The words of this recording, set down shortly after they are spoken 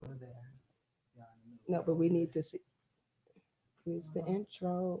No, but we need to see. Here's the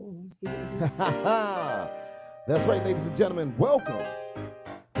intro. That's right, ladies and gentlemen. Welcome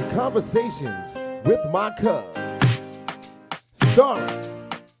to Conversations with My Cuz. Starring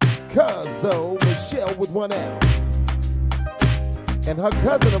Cuzzo Michelle with one L. And her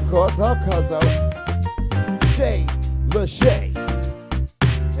cousin, of course, her Cuzzo, Shay Lachey.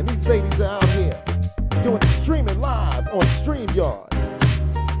 And these ladies are out here doing the streaming live on StreamYard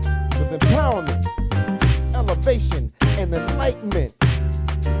with empowerment, elevation, and enlightenment.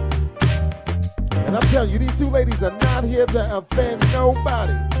 And I'm telling you, these two ladies are not here to offend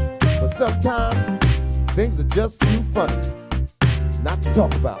nobody. But sometimes things are just too funny not to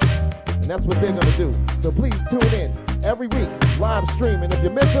talk about. And that's what they're going to do. So please tune in every week, live stream. And if you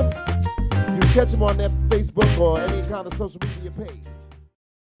miss them, you can catch them on their Facebook or any kind of social media page.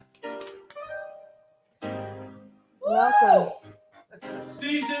 Welcome.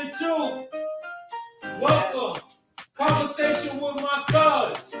 Season 2. Welcome. Conversation with My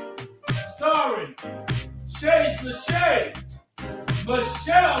Cuz. Starring Shay Lachey,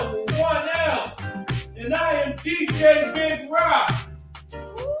 Michelle with one L, and I am DJ Big Rock.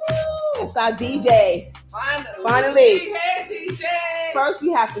 It's our DJ. Finally. Hey, DJ. First,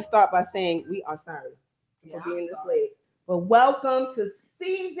 we have to start by saying we are sorry for being this late. But welcome to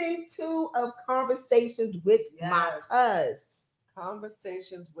season 2 of Conversations with My Cuz.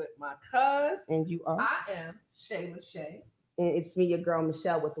 Conversations with My Cuz. And you are? I am Shay Lachey. And it's me, your girl,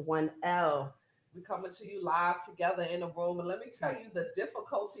 Michelle, with one L. We're coming to you live together in a room. And let me tell you the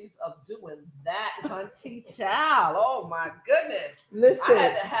difficulties of doing that, hunty child. Oh, my goodness. Listen. I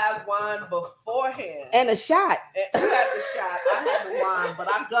had to have wine beforehand. And a shot. And you had the shot. I had the wine, but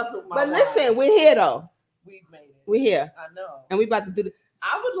I guzzled my But wine. listen, we're here, though. We've made it. We're here. I know. And we about to do the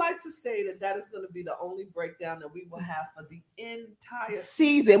I would like to say that is going to be the only breakdown that we will have for the entire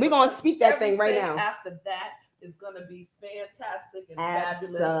season. We're going to speak that thing right now. After that is going to be fantastic and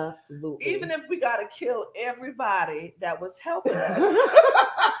fabulous. Absolutely. Even if we got to kill everybody that was helping us,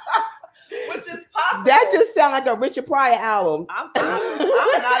 which is possible. That just sounds like a Richard Pryor album. I'm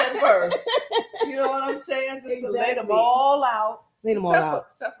not adverse. You know what I'm saying? Just to lay them all out. Lay them all out.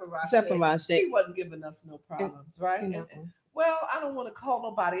 Except for Rashay. He wasn't giving us no problems, right? Well, I don't want to call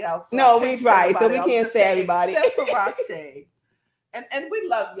nobody out. So no, we're right. So we can't say everybody. Except for Rashay. And we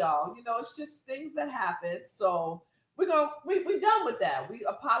love y'all. You know, it's just things that happen. So we done with that. We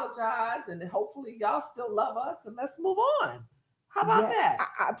apologize and hopefully y'all still love us and let's move on. How about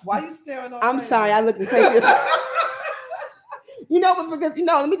that? Why are you staring on? I'm sorry, I look crazy. You know, but because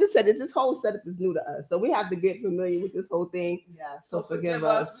let me just say this whole setup is new to us. So we have to get familiar with this whole thing. Yeah. So forgive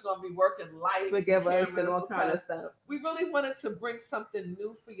us. We're gonna be working lights. Forgive us and all kind of stuff. We really wanted to bring something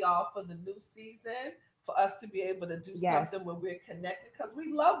new for y'all for the new season, for us to be able to do something where we're connected, because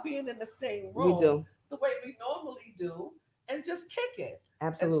we love being in the same room. We do. The way we normally do, and just kick it.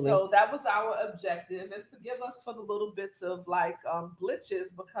 Absolutely. And so that was our objective. And forgive us for the little bits of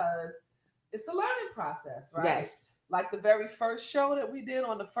glitches, because it's a learning process, right? Yes. Like the very first show that we did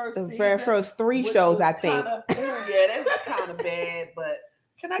on the first season. The very first 3 shows, I think. That was kind of bad. But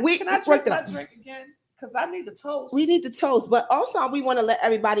can I drink my drink again? Because I need the toast. We need the toast. But also, we want to let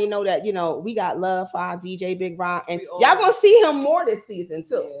everybody know that, we got love for our DJ Big Ron. And y'all going to see him more this season,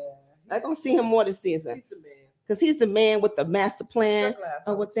 too. Yeah. Y'all going to see him more this season. He's the man. Because he's the man with the master plan.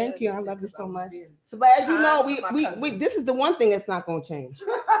 Oh, well, thank you. I love you so much. So, but as you know, we this is the one thing that's not going to change.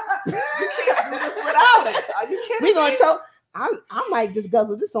 You can't do this without it. Are you kidding me? We're going to tell. I might just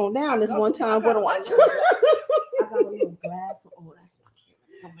guzzle this on down this one time. But I got a little glass. Oh, that's my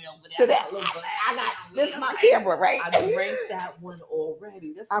camera. So I got this is my camera, right? I drank that one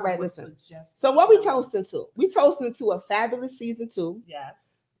already. This all right, listen. So what we toasting to? We toasting to a fabulous season 2.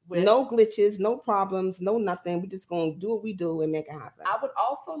 Yes. No glitches, no problems, no nothing. We're just going to do what we do and make it happen. I would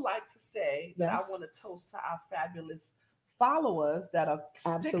also like to say that I want to toast to our fabulous followers that are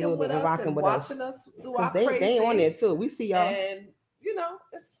sticking with us and watching us do our crazy. They on there too. We see y'all. And,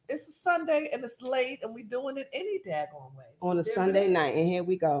 it's a Sunday and it's late and we're doing it any daggone way. On a Sunday night. And here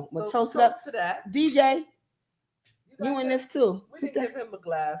we go. We'll toast to that. DJ. You in this too. We can give him a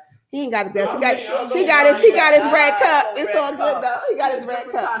glass. He ain't got a glass. He got his red cup. It's all good though. He got his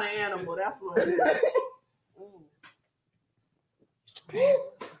red cup. Kind of animal. That's what it is.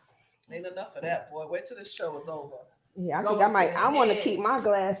 Ain't enough of that, boy. Wait till the show is over. Yeah, I think I want to keep my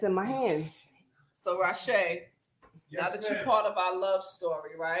glass in my hand. So Rashay, now that you're part of our love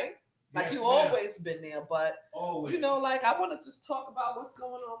story, right? Like you always been there, but always. I want to just talk about what's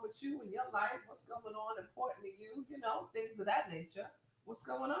going on with you in your life, what's going on important to you, things of that nature. What's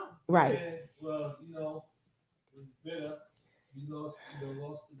going on? Right. Yeah, well, it's bitter. You lost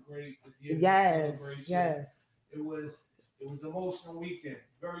the great. Yes, celebration. yes. It was emotional weekend,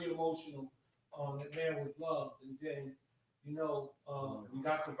 very emotional. That man was loved, and then we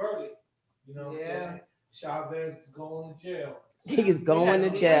got the verdict. You know, what I'm saying? Chavez is going to jail. He's going to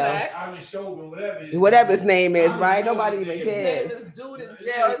jail. Ivan Chauvin, whatever his name is, right? Nobody even cares. His name is dude in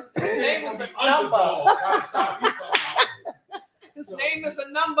jail. His name is a number. His name is a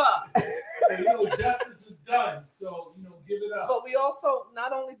number. So justice is done. So give it up. But we also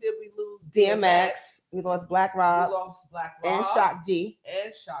not only did we lose DMX, we lost Black Rob, we lost Black Rob and Shock G.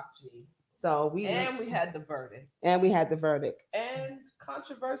 So we had the verdict. And we had the verdict. And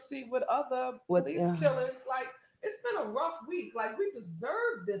controversy with other police killings. Like, it's been a rough week. Like, we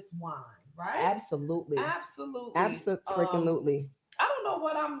deserve this wine, right? Absolutely. Absolutely. Absolutely. I don't know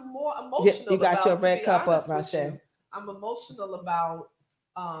what I'm more emotional You got about, your red cup up, Rashay. I'm emotional about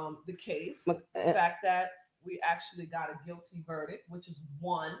the case. The fact that we actually got a guilty verdict, which is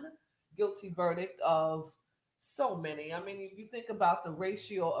one guilty verdict of so many. I mean, if you think about the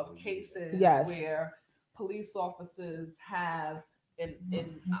ratio of cases where police officers have,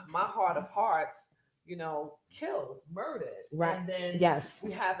 in my heart of hearts, killed, murdered, right? And then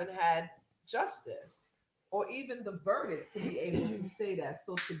we haven't had justice or even the verdict to be able to say that.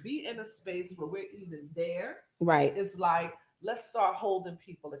 So to be in a space where we're even there, right, is like, let's start holding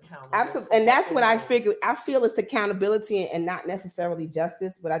people accountable. Absolutely. And that's what I figured. I feel it's accountability and not necessarily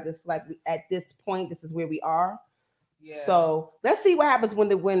justice, but I just feel like at this point, this is where we are. Yeah. So let's see what happens when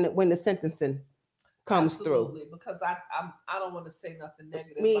the sentencing comes through. Because I don't want to say nothing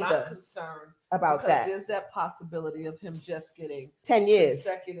negative, Me but either. I'm concerned about that. There's that possibility of him just getting 10 years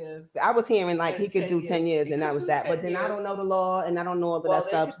consecutive. I was hearing like he could do 10 years, and that was that. But then I don't know the law, and I don't know all of that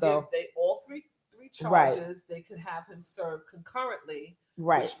stuff. So they all three charges, they could have him serve concurrently,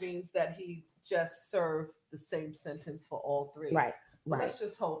 which means that he just served the same sentence for all three. Right. Let's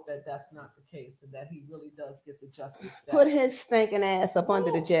just hope that that's not the case and that he really does get the justice. Put his stinking ass up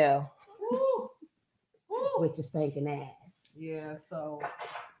under the jail. With your stinking ass. Yeah, so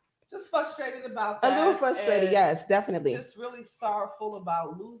just frustrated about that. A little frustrated, yes, definitely. Just really sorrowful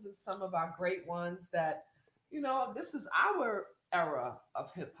about losing some of our great ones that, this is our era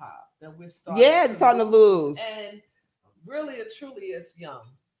of hip hop that we're starting. Yeah, it's starting to lose. And really, it truly is young.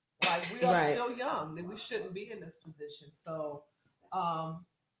 Like, we are still young, and we shouldn't be in this position. So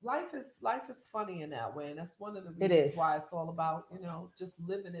life is funny in that way, and that's one of the reasons why it's all about just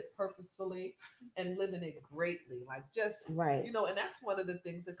living it purposefully and living it greatly, like just and that's one of the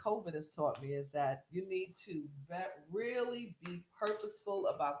things that COVID has taught me, is that you need to really be purposeful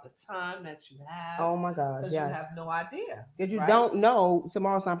about the time that you have. Oh my God, because you have no idea, because you don't know,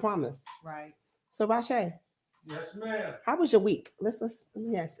 tomorrow's not promised, right? So Rashay, yes ma'am, how was your week? Let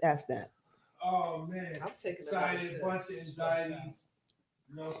me ask that. Oh man, I'm taking excited, bunch of anxieties.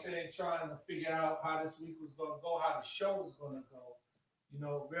 You know what I'm saying? Trying to figure out how this week was going to go, how the show was going to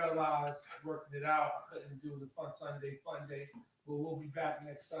go. Realized, working it out. I couldn't do the Fun Sunday Fun Day, but we'll be back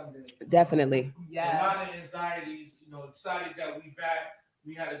next Sunday. Definitely. Yes. A lot of anxieties. Excited that we back.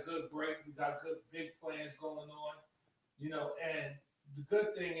 We had a good break. We got good big plans going on. And the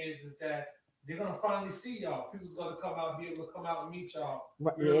good thing is that they're gonna finally see y'all. People's gonna come out, be able to come out and meet y'all.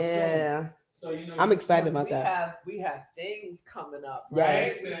 Yeah. Soon. So I'm excited about that. We have things coming up,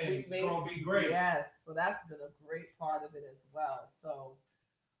 right? Yes. It's gonna be great. Yes. So that's been a great part of it as well. So,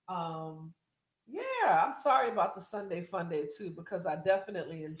 yeah, I'm sorry about the Sunday Fun Day too, because I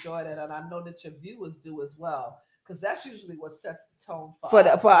definitely enjoyed it, and I know that your viewers do as well, because that's usually what sets the tone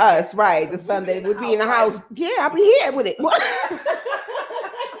for us, right? The Sunday would be in the house. Yeah, I'll be here with it.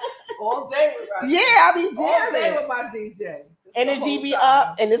 All day with my I'll be all day with my DJ. Energy be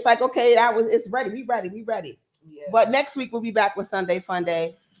up, and it's like, okay, it's ready. We ready. Yeah. But next week we'll be back with Sunday Fun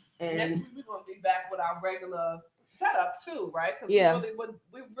Day, and next week we're gonna be back with our regular setup too, right? Because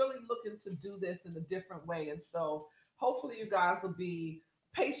we're really looking to do this in a different way, and so hopefully you guys will be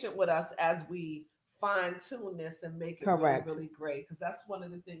patient with us as we fine tune this and make it really, really great. Because that's one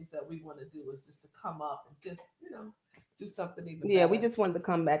of the things that we want to do, is just to come up and just do something even better. We just wanted to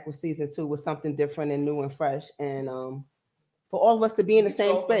come back with season 2 with something different and new and fresh, and for all of us to be in the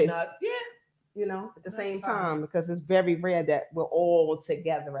same space. Nuts. Yeah. At the same time, because it's very rare that we're all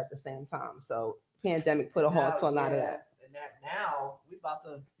together at the same time. So pandemic put a halt to a lot of that. And that now we about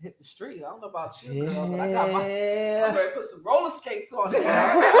to hit the street. I don't know about you, girl, but I'm ready to put some roller skates on. Don't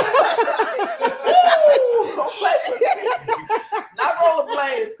play with me. Not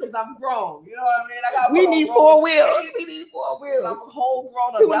rollerblades, because I'm grown. You know what I mean? We need 4 wheels. We need 4 wheels. I'm a whole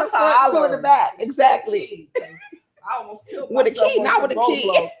grown up. 2 in the front, 2 in the back. Exactly. I almost killed with myself a key, not with a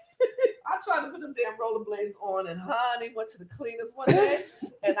key. I tried to put them damn rollerblades on, and honey went to the cleaners one day,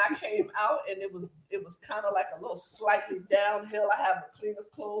 and I came out, and it was kind of like a little slightly downhill. I have the cleaners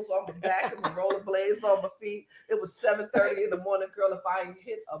clothes on my back and the rollerblades on my feet. It was 7:30 in the morning, girl. If I ain't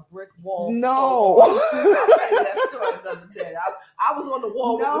hit a brick wall, No. I'll tell you that story another day. I was on the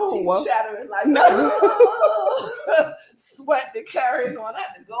wall with the teeth chattering like sweat and carrying on. I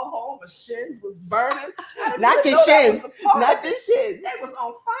had to go home. My shins was burning. Not your shins. Not your shins. They was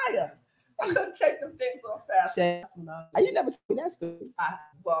on fire. I couldn't take them things on fast. You never told me that story. I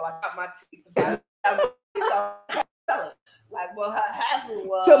got my teeth. Like, well, what happened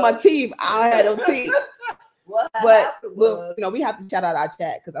was. Till my teeth, I had no teeth. But was, we have to shout out our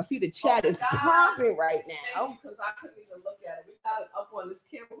chat because I see the chat is popping right now. Because I couldn't even look at it. We got it up on this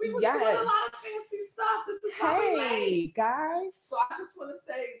camera. We were doing a lot of fancy stuff. This is hey guys. So I just want to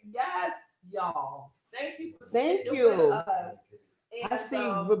say yes, y'all. Thank you for Thank sitting you. with us. And, I see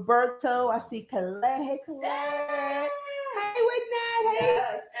Roberto. I see Colette. Hey Colette. Hey Whitney. Hey.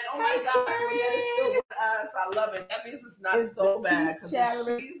 Yes. And oh my gosh, Renee is still with us. I love it. That means it's not so bad because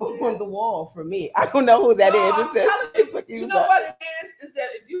she's on the wall for me. I don't know who that is. You know what it is that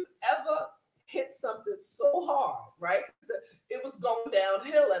if you ever hit something so hard, right? It was going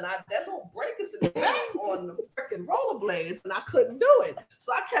downhill, and that little break is in the back on the freaking rollerblades, and I couldn't do it.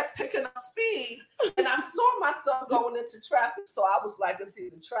 So I kept picking up speed, and I saw myself going into traffic. So I was like, it's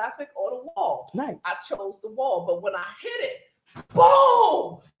either traffic or the wall. Right. I chose the wall, but when I hit it,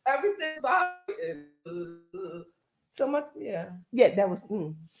 boom! Everything's behind. So much, yeah. That was.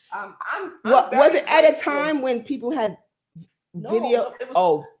 Was it at a time when people had video? It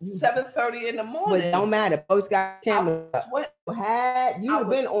was 7:30 in the morning. But it don't matter. Always got cameras. You've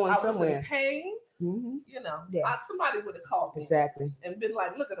been on somewhere. I was in pain. Mm-hmm. You know, yeah. Somebody would have called me exactly and been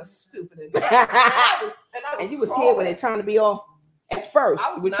like, "Look at us, stupid." And you was here when they're trying to be all. At first,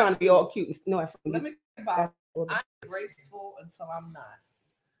 we're trying to be all cute. No, let me about. I'm graceful until I'm not.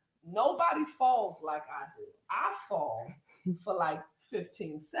 Nobody falls like I do. I fall for like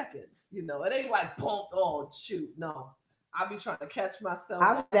 15 seconds. You know, it ain't like boom, oh shoot, no. I'll be trying to catch myself.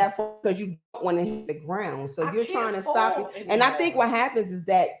 I'm that fall because you don't want to hit the ground, so you're trying to stop it. Anymore. And I think what happens is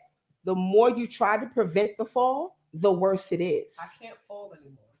that the more you try to prevent the fall, the worse it is. I can't fall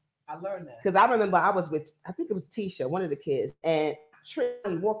anymore. I learned that because I remember I was with, I think it was Tisha, one of the kids, and tripped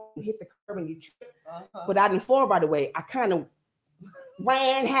and walked and hit the curb and you tripped, but I didn't fall right away. I kind of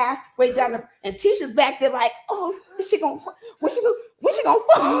ran halfway down and Tisha's back there like, oh, when she gonna fall?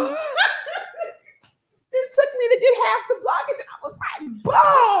 It took me to get half the block, and then I was like,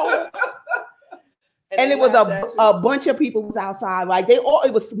 boom! and it was a bunch of people was outside. Like it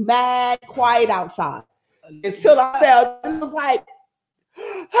was mad quiet outside until I fell. And it was like,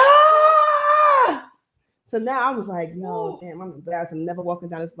 ah! So now I was like, no, damn, I'm embarrassed. I'm never walking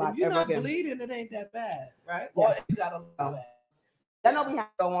down this block ever again. If you're not bleeding, it ain't that bad, right? Yes. Or you got a little bad. I know we have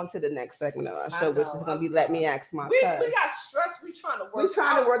to go on to the next segment of our show, which is going to be Let Me Ask My Cuz. We got stressed. We're trying to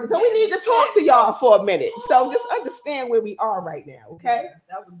work. So we need to talk to y'all for a minute. So just understand where we are right now, okay? Yeah,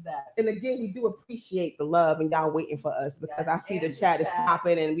 that was that. And again, we do appreciate the love and y'all waiting for us because I see the chat is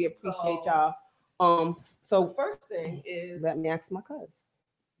popping and we appreciate y'all. So the first thing is Let Me Ask My Cuz.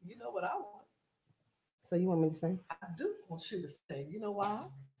 You know what I want? So you want me to sing? I do want you to sing. You know why?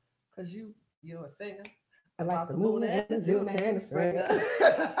 Because you're a singer. I like the moon and the June and the spring.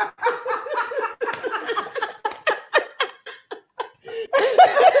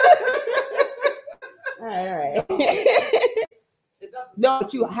 All right. No,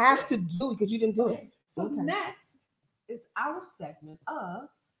 but you have to do it because you didn't do it. So next is our segment of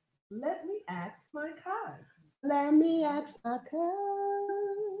Let Me Ask My Cuz. Let me ask my cuz.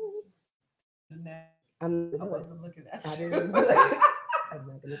 I wasn't looking at you. I'm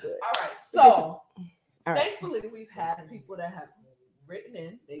not gonna do it. All right, so thankfully we've had people that have written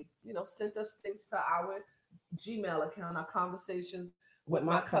in. They, sent us things to our Gmail account, our conversations with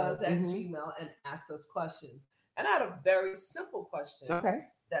my cuz at Gmail, and asked us questions. And I had a very simple question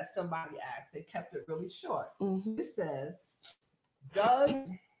that somebody asked. They kept it really short. It says, does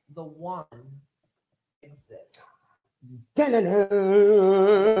the one exist? This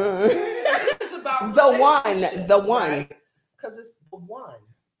is about the one. Because it's the one.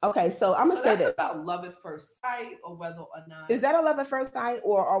 Okay, so I'm gonna say this about love at first sight, or whether or not is that a love at first sight,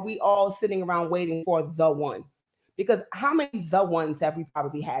 or are we all sitting around waiting for the one? Because how many the ones have we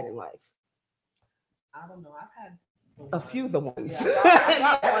probably had in life? I don't know. I've had a few the ones. Yeah, I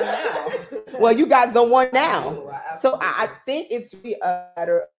got one now. Well, you got the one now. So I think it's really a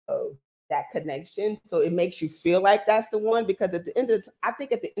matter of that connection. So it makes you feel like that's the one, because at the end of I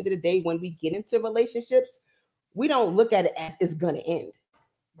think at the end of the day, when we get into relationships, we don't look at it as it's gonna end.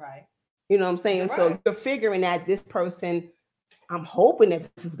 Right. You know what I'm saying? Right. So you're figuring that this person, I'm hoping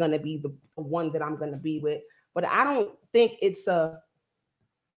that this is going to be the one that I'm going to be with, but I don't think I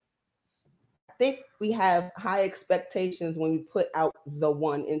think we have high expectations when we put out the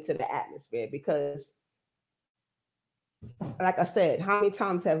one into the atmosphere, because like I said, how many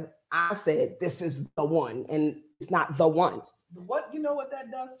times have I said this is the one and it's not the one? What you know what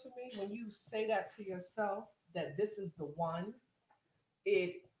that does for me when you say that to yourself, that this is the one,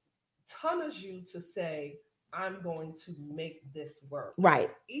 it tunnels you to say, I'm going to make this work. Right.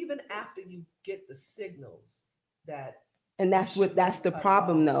 Even after you get the signals that. And that's the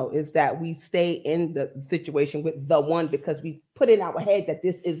problem though, is that we stay in the situation with the one because we put in our head that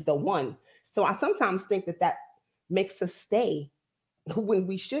this is the one. So I sometimes think that makes us stay when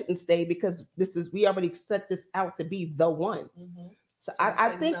we shouldn't stay, because we already set this out to be the one. Mm-hmm. So I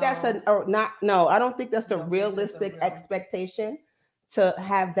think that's I don't think that's a realistic expectation to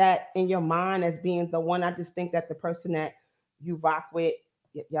have that in your mind as being the one. I just think that the person that you rock with,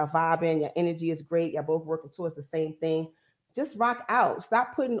 y'all vibing, your energy is great, y'all both working towards the same thing. Just rock out.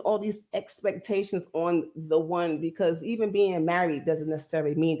 Stop putting all these expectations on the one, because even being married doesn't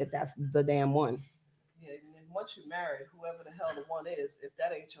necessarily mean that that's the damn one. Yeah, and then once you're married, whoever the hell the one is, if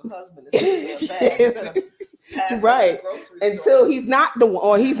that ain't your husband, it's bad. Right. Until he's not the one,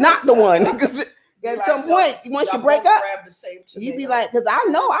 or he's not the one. Because at some point, once you break up, you'd be like, because I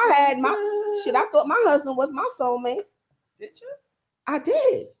know I had my shit. I thought my husband was my soulmate. Did you? I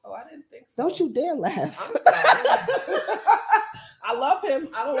did. Oh, I didn't think so. Don't you dare laugh. I'm sorry. I love him.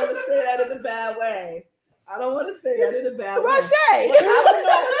 I don't want to say that in a bad way. I don't know.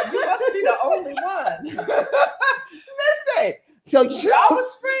 You must be the only one. Listen. So y'all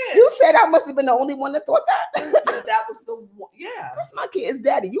was friends. You said I must have been the only one that thought that. That was the one. Yeah. That's my kid's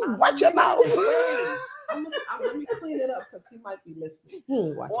daddy. You watch your mouth. Let me clean it up because he might be listening.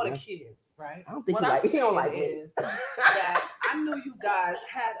 All the kids, right? I don't think he don't like it. That I knew you guys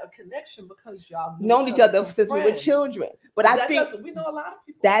had a connection because y'all known each other since we were children. But I think we know a lot of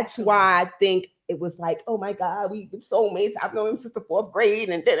people. That's why I think it was like, oh my God, we soulmates. I've known him since the 4th grade,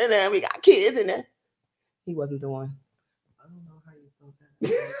 and we got kids, and then he wasn't the one. I don't know how you thought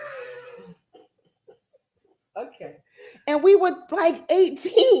that. Okay. And we were like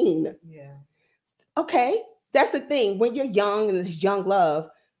 18. Yeah. Okay. That's the thing. When you're young and it's young love,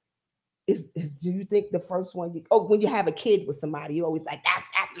 do you think the first one when you have a kid with somebody, you always like,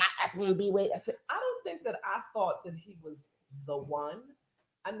 that's gonna be with. That's it. I don't think that I thought that he was the one.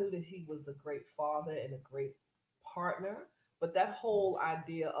 I knew that he was a great father and a great partner, but that whole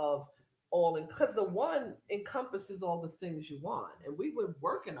idea of because the one encompasses all the things you want, and we were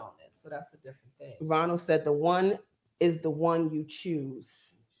working on it, so that's a different thing. Ronald said the one is the one you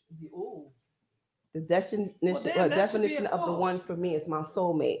choose. Ooh. The definition of the one for me is my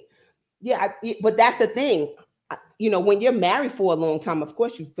soulmate. Yeah, but that's the thing. When you're married for a long time, of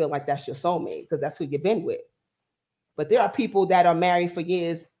course you feel like that's your soulmate because that's who you've been with. But there are people that are married for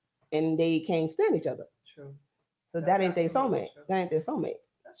years and they can't stand each other. True. So that ain't their soulmate. True. That ain't their soulmate.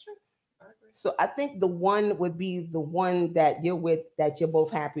 That's true. I agree. So I think the one would be the one that you're with, that you're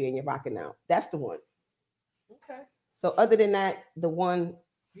both happy and you're rocking out. That's the one. Okay. So other than that, the one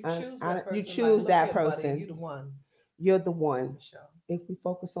you choose that person. You choose that person. Buddy, you the one. You're the one. Michelle. If we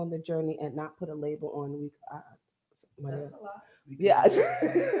focus on the journey and not put a label on, that's a lot. Yeah.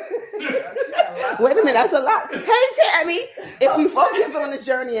 Wait a minute, that's a lot. Hey, Tammy, if we focus on the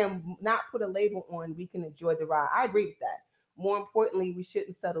journey and not put a label on, we can enjoy the ride. I agree with that. More importantly, we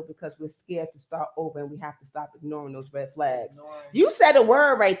shouldn't settle because we're scared to start over, and we have to stop ignoring those red flags. You said a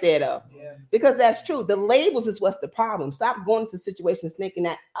word right there, though, because that's true. The labels is what's the problem. Stop going into situations thinking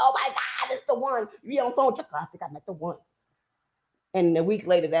that, oh my God, it's the one. You on phone, I think I met the one. And a week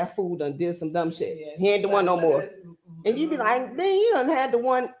later, that fool done did some dumb shit. Yeah, he ain't the one no more. And you be like, man, you done had the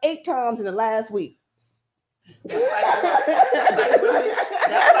one 8 times in the last week. That's like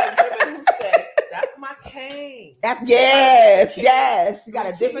women who say, that's my cane. Yes. You got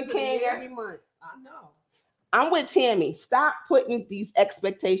a different cane every month. I know. I'm with Tammy. Stop putting these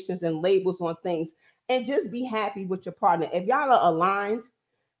expectations and labels on things and just be happy with your partner. If y'all are aligned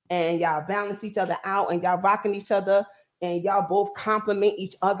and y'all balance each other out and y'all rocking each other and y'all both compliment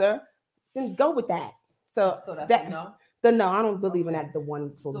each other, then go with that. So that's no? No, I don't believe in that. The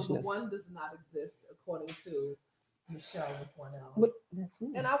one foolishness. So the one does not exist according to Michelle with one L. But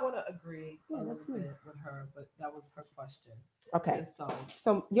and I want to agree a little bit with her, but that was her question. Okay.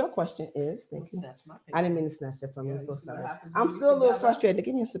 So your question is, thank you. I didn't mean to snatch it from you. I'm so sorry. I'm still a little frustrated.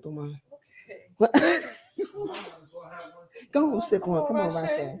 Give me a sip of wine. Okay. Go on, sip one. Come on,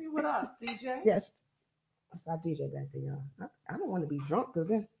 Rashay. You with us, DJ? Yes. I DJ back there, y'all. I don't want to be drunk because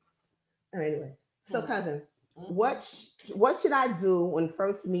then Anyway, so Mhm. cousin, Mhm. what should I do when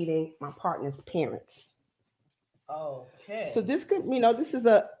first meeting my partner's parents? Okay. So this could, this is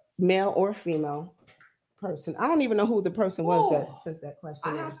a male or female person. I don't even know who the person was that Ooh. sent that question. I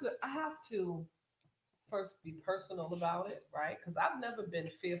in. have to first be personal about it, right? Because I've never been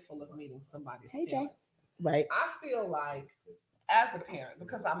fearful of meeting somebody's Hey, Jay. parents. Right. I feel like as a parent,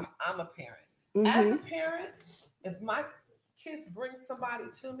 because I'm a parent. As Mm-hmm. a parent, if my kids bring somebody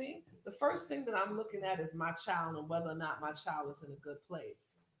to me, the first thing that I'm looking at is my child and whether or not my child is in a good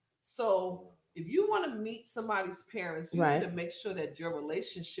place. So if you want to meet somebody's parents, you Right. need to make sure that your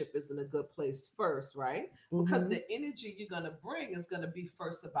relationship is in a good place first, right? Because Mhm. the energy you're going to bring is going to be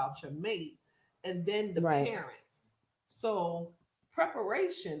first about your mate and then the Right. parents. So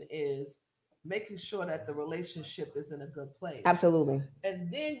preparation is making sure that the relationship is in a good place. Absolutely. And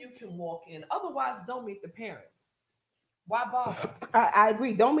then you can walk in. Otherwise, don't meet the parents. Why bother? I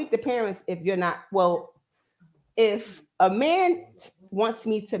agree. Don't meet the parents if you're not well. If a man wants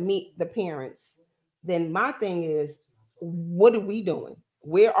me to meet the parents, then my thing is, what are we doing?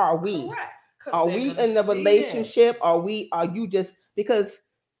 Where are we? Correct. 'Cause Are they're we gonna in the see it. relationship? Are you just because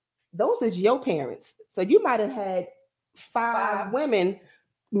those is your parents? So you might have had five women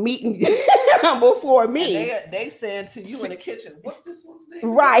meeting before And me. they saying to you in the kitchen, "What's this one's name?"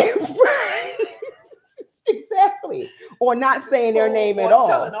 Right, right. Exactly. Or not saying their name or at all.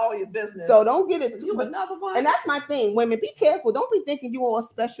 telling all your business. So don't get it. So you another one. And that's my thing. Women, be careful. Don't be thinking you all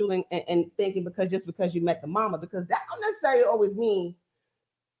special and thinking because you met the mama, because that don't necessarily always mean.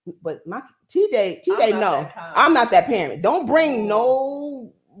 But my TJ, no, I'm not that parent. Don't bring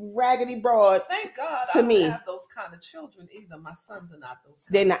no raggedy broad. Thank God to I me. don't have those kind of children either. My sons are not those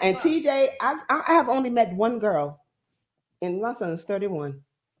kind They're of not. And sons. TJ, I have only met one girl, and my son is 31.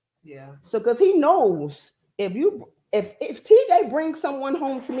 Yeah. So because he knows if TJ brings someone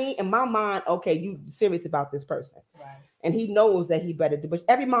home to me, in my mind, okay, you serious about this person. Right. And he knows that he better do, but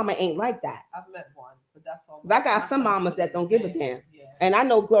every mama ain't like that. I've met one, but that's all. I got some mamas that don't give a damn. Yeah. And I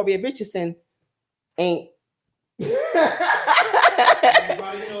know Gloria Richardson ain't ain't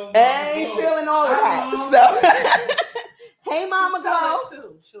feeling all of that. So hey, Mama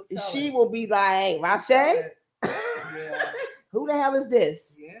Glow. She will be like, Rashay, who the hell is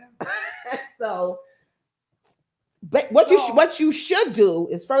this? Yeah. So but what you should do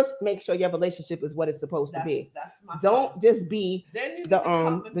is first make sure your relationship is what it's supposed to be. That's my Don't first. just be then you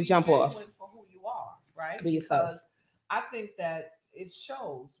the jump off for who you are, right? Be yourself. Because I think that it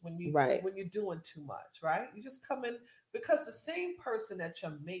shows when you're doing too much, right? You just come in because the same person that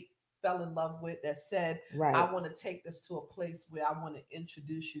your mate fell in love with that said, right. I want to take this to a place where I want to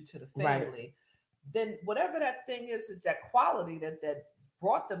introduce you to the family. Right. Then whatever that thing is that quality that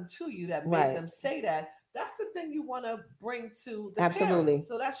brought them to you, that made them say that, that's the thing you want to bring to the parents.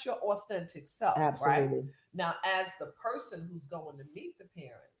 So that's your authentic self, right? Now, as the person who's going to meet the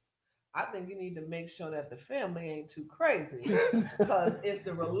parents, I think you need to make sure that the family ain't too crazy. Because if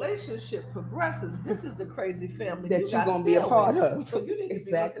the relationship progresses, this is the crazy family that you're going to be a part of. So you need to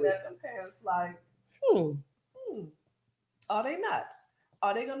be looking at the parents like, are they nuts?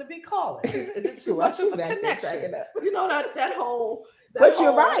 Are they going to be calling? Is it too much of a connection? You know, that whole... But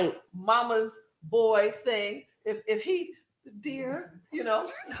you're right. Mama's boy thing. If he, dear,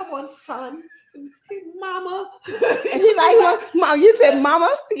 come on, son. Hey, mama. And he like, Mom, you said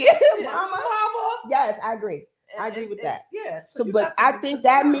mama? Yeah, mama. Yes, I agree. I agree with that. Yeah. So but I think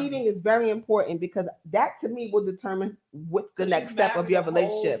that meeting is very important because that to me will determine what the next step of your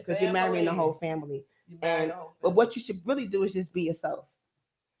relationship, because you're marrying the whole family. But what you should really do is just be yourself.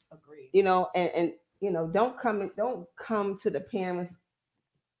 Agreed. And don't come to the parents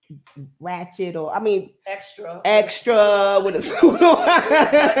ratchet or extra with a suit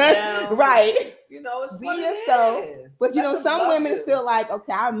on. Right. It's be yourself. But some women feel like,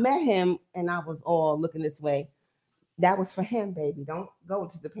 okay, I met him and I was all looking this way. That was for him, baby. Don't go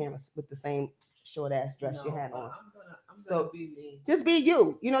to the parents with the same short ass dress you had on. I'm gonna be me. Just be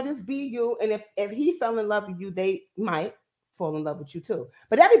you. Just be you. And if he fell in love with you, they might fall in love with you too.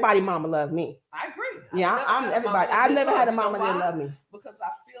 But everybody mama loved me. I agree. Yeah, I'm everybody. I never had a mama that loved me. Because I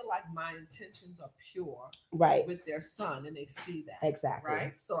feel like my intentions are pure, right, with their son, and they see that exactly,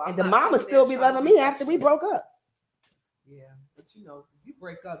 right. So and the mama still be loving me after we broke up. Yeah, but if you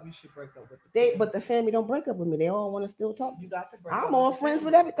break up, you should break up with but the family don't break up with me. They all want to still talk. You got to break I'm all friends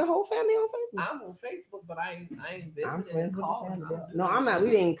with the whole family on Facebook. I'm on Facebook, but I ain't visiting. I'm friends with the family. No, I'm not.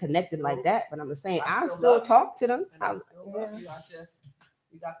 We didn't connect like that. But I'm just saying, I still talk to them. I still love you.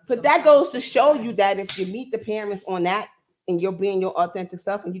 But that goes to show you that if you meet the parents on that and you're being your authentic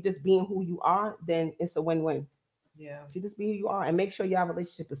self and you just being who you are, then it's a win-win. Yeah. You just be who you are and make sure your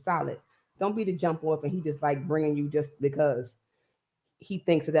relationship is solid. Don't be the jump off and he just like bringing you just because he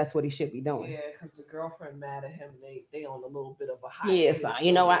thinks that that's what he should be doing. Yeah, because the girlfriend mad at him. They on a little bit of a high. Yeah, so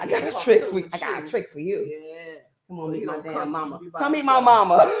you know what? I got a trick for you. I got a trick for you. Yeah. Come on, So meet you my don't damn come mama. be by Come meet my yourself.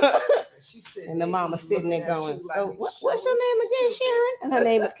 mama. And And the mama sitting there going, so what's your name again, Sharon? Sharon? And her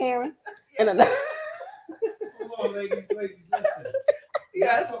name is Karen. Yeah. And her, Hold on, ladies, listen.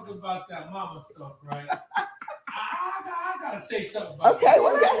 Yes. Talking about that mama stuff, right? I gotta say something about okay, that.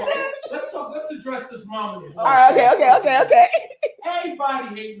 well, Let's address this mama's voice. all right, okay.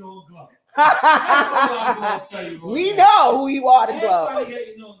 Everybody hating on Glow. That's all I'm gonna tell you. We know who you are, the Glow. Everybody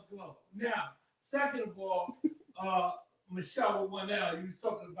hating on Glow. Now, second of all, Michelle with 1L, you was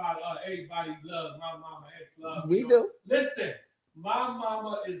talking about everybody love my mama, ex love. We do. Listen, my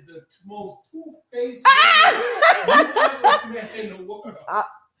mama is the most two-faced woman you ever met in the world.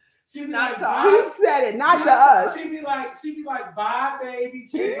 She be Not like, to bye. He said it, not to us. She be like, bye, baby.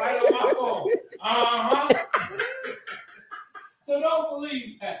 She be right on my phone. So don't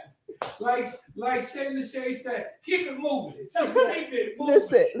believe that. Like Shay Lachey said, keep it moving. Just keep it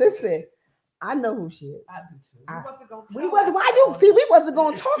moving. Listen. I know who she is. I do too. I- We wasn't gonna We tell wasn't. her. Why you see? We wasn't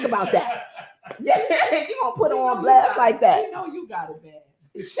gonna talk about that. Yeah, you gonna put her We know on you blast got like it. that? We know you got it bad.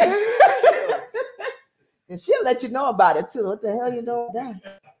 And she'll let you know about it too. What the hell you doing that?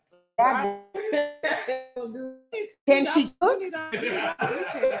 Can she cook?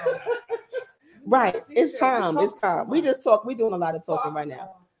 Right. It's time. It's time. We just talk. We're doing a lot of talking right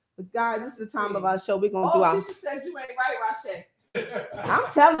now. But guys, this is the time of our show. We're gonna do our. Alicia said you ain't right, Rashay.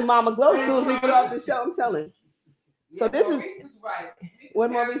 I'm telling Mama Glow soon as we get off the show. I'm telling. So this is- Maurice is right. What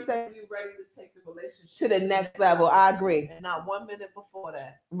Maurice said? You ready to take the relationship To the next level. I agree. and not 1 minute before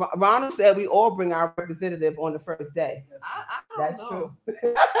that. Ronald said we all bring our representative on the first day. I don't That's know.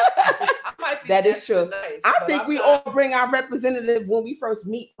 true. I might be That is extra true. Nice, I but think I'm we not- all bring our representative when we first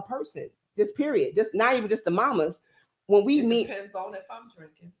meet a person. Just period. Just not even just the mamas. When we It meet. depends on if I'm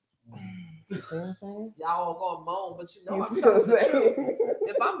drinking. You know what I'm saying? Y'all all gonna moan, but you know You I'm see what telling I'm the saying? truth.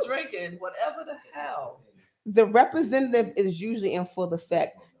 If I'm drinking, whatever the hell. The representative is usually in full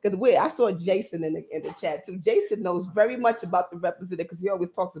effect. Because I saw Jason in the chat too. Jason knows very much about the representative because he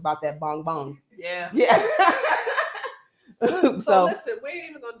always talks about that bong bong. Yeah. Yeah. So so listen, we ain't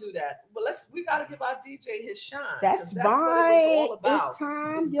even gonna do that. But we gotta give our DJ his shine. 'cause that's what it was right. all about. It's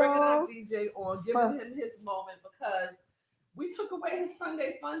time, It's bringing our y'all. DJ on, giving him his moment because we took away his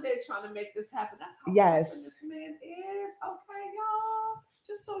Sunday fun day trying to make this happen. That's how Yes. awesome this man is. Okay, y'all.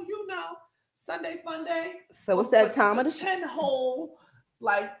 Just so you know, Sunday fun day. So it's that time of the show. 10 hole,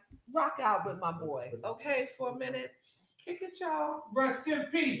 like rock out with my boy. Okay, for a minute. Kick it, y'all. Rest in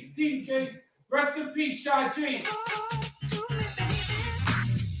peace, DJ. Rest in peace, Shy G.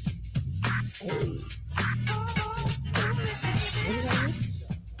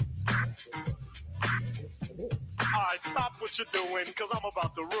 All right, stop what you're doing, because I'm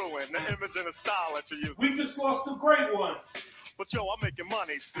about to ruin the image and the style that you use. We just lost a great one. But yo, I'm making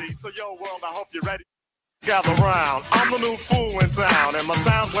money, see? So yo, world, I hope you're ready. Gather round, I'm the new fool in town, and my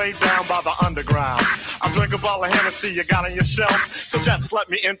sound's laid down by the underground. I drink a bottle of Hennessy you got on your shelf, so just let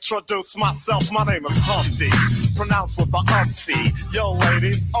me introduce myself. My name is Humpty, pronounced with the umpty. Yo,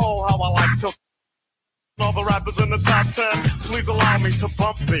 ladies, oh, how I like to all the rappers in the top 10, please allow me to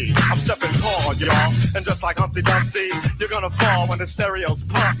bump thee. I'm stepping tall, y'all, and just like Humpty Dumpty, you're gonna fall when the stereos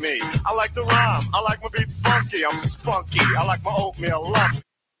pump me. I like to rhyme, I like my beats funky, I'm spunky, I like my oatmeal lumpy.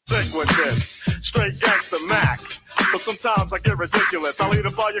 Stick with this, straight gangster Mac. But sometimes I get ridiculous. I'll eat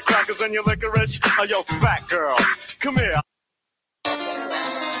up all your crackers and your licorice. Oh, yo, fat girl, come here.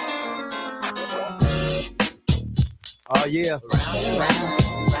 Oh yeah,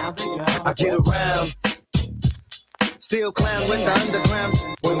 I get around. Still clown with the underground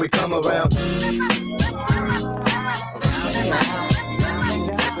when we come around.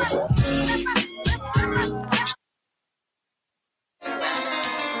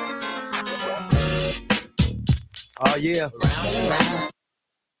 Oh yeah.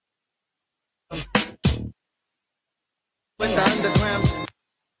 With the underground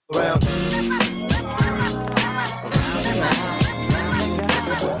around.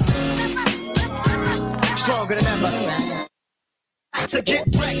 Stronger than ever. To get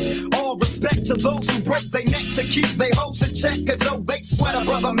wrecked, all respect to those who break their neck to keep their hopes in check, cause though they sweat a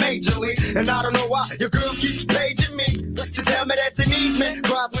brother majorly. And I don't know why your girl keeps paging me to tell me that she needs me,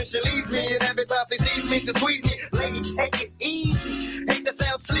 cries when she leaves me, and every time she sees me, she squeeze me. Lady, take it easy. Hate to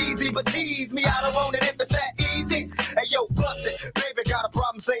sound sleazy, but tease me. I don't want it if it's that easy. Hey yo, bust it, baby, got a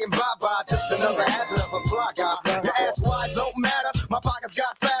problem saying bye-bye. Just another hazard of a fly guy. Your ass wide don't matter, my pockets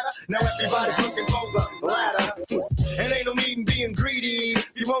got fatter. Now everybody's looking for the ladder. And ain't no need in being greedy.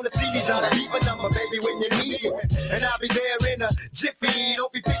 You wanna see me try to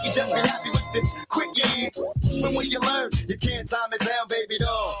can't tie me down, baby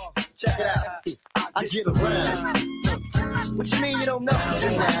doll. Check it out. I get around. What you mean you don't know?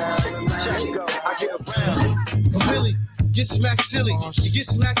 Check it out. I get around. Really, get smacked silly. You get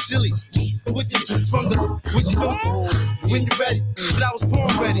smacked silly. What you from the what you doing when you ready? But I was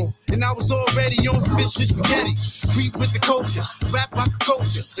born ready, and I was already on fish and spaghetti. Creep with the culture, rap like a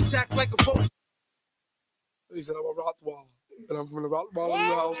culture, attack like a vulture. He said I'm a Rottweiler, and I'm from the Rottweiler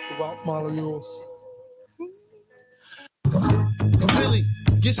house to Rottweiler yours. Really,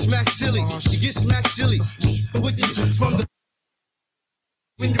 get smacked silly. You get smacked silly. What you from the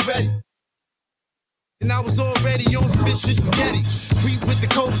when you ready? And I was already on fish and spaghetti. Creep with the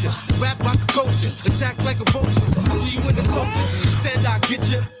culture, rap like a culture, attack like a vulture. See you in the culture, said I get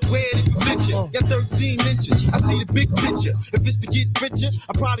you. Where did it fit you? Got 13 inches. I see the big picture. If it's to get richer,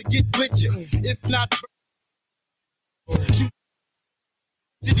 I probably get richer. If not, shoot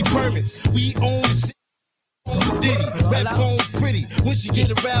city permits. We own the city. Diddy, rap on pretty. When she get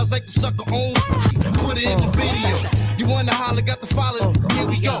aroused like the sucker on, put it in the video. You wanna holler, got the follow. Here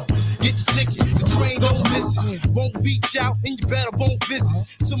we go. Get your ticket, the train don't miss it. Won't reach out and you better won't visit.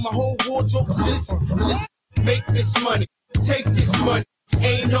 Till my whole wardrobe is listen, make this money, take this money.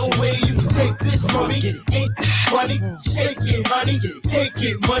 Ain't no way you can take this from me. Ain't funny, take it, honey, take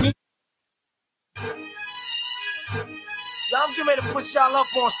it, money. Yo, I'm getting ready to put y'all up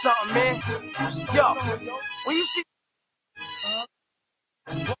on something, man. Yo, when you see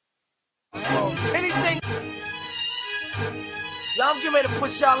anything, yo, I'm getting ready to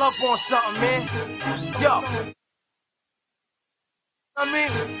put y'all up on something, man. Yo, I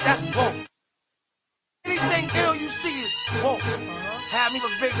mean, that's boom. Anything ill you see is boom. Have me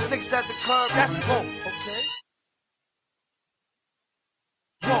with big six at the curb, that's boom. Okay.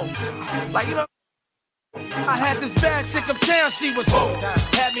 Boom. Like, you know, I had this bad chick uptown, she was whoa.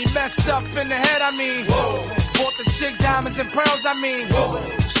 Had me messed up in the head, I mean whoa. Bought the chick diamonds and pearls, I mean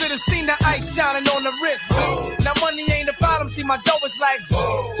should've seen the ice shining on the wrist whoa. Now money ain't the problem, see my dough is like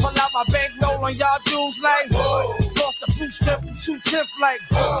whoa. Pull out my bankroll on y'all dudes like whoa. Lost the blue strip from 210 like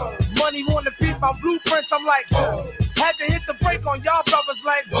whoa. Money wanna beat my blueprints, I'm like whoa. Had to hit the brake on y'all brothers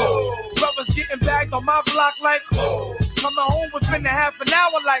like whoa. Brothers getting bagged on my block like whoa. Coming home within a half an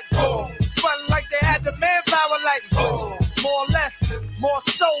hour like whoa. Fun like they had the manpower like oh. More or less, more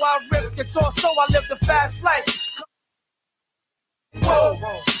so I rip your torso, I live the fast life. Whoa,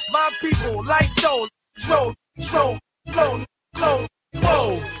 my people like dough, flow,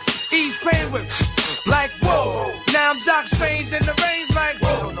 whoa. Ease pain with like whoa. Now I'm Doc Strange in the range like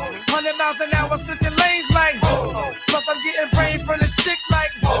whoa. 100 miles an hour switching lanes like whoa. Plus I'm getting brain from the chick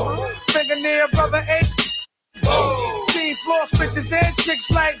like whoa. Fingernail brother eight. Whoa. Team floor switches and chicks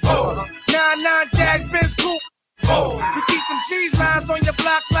like whoa. 99 Jag Benz coupe. Whoa. You keep them cheese lines on your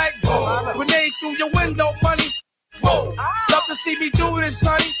block like whoa. Grenade through your window, money. Whoa. Love to see me do this,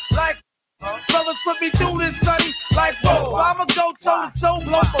 sonny. Like brothers put me through this, sonny. Like whoa. So I'ma go toe to toe,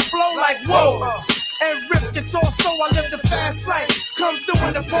 blow for blow like whoa. And rip your torso, I live the fast life. Come through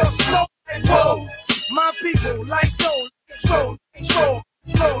in the ball slow. Like, whoa. My people like those. Control,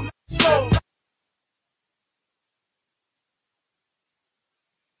 flow.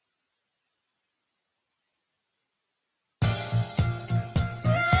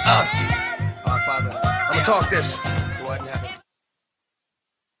 Father, I'm gonna talk this.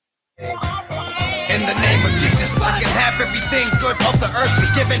 In the name of Jesus, I can have everything good of the earth be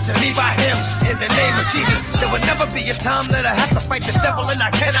given to me by Him. In the name of Jesus, there will never be a time that I have to fight the devil and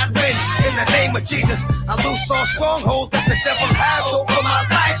I cannot win. In the name of Jesus, I lose all strongholds that the devil has over my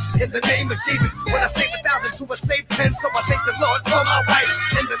life. In the name of Jesus, when I save 1,000 to a save 10, so I thank the Lord for my wife.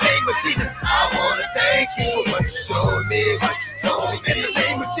 In the name of Jesus, I wanna thank you for what you showed me, what you told me. In the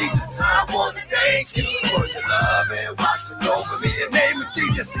name of Jesus, I wanna thank you for your love and watching over me. In the name of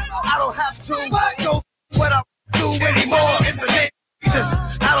Jesus, I don't have to go what I do anymore. In the name of Jesus,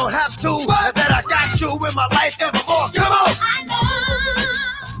 I don't have to that I got you in my life evermore. Come on.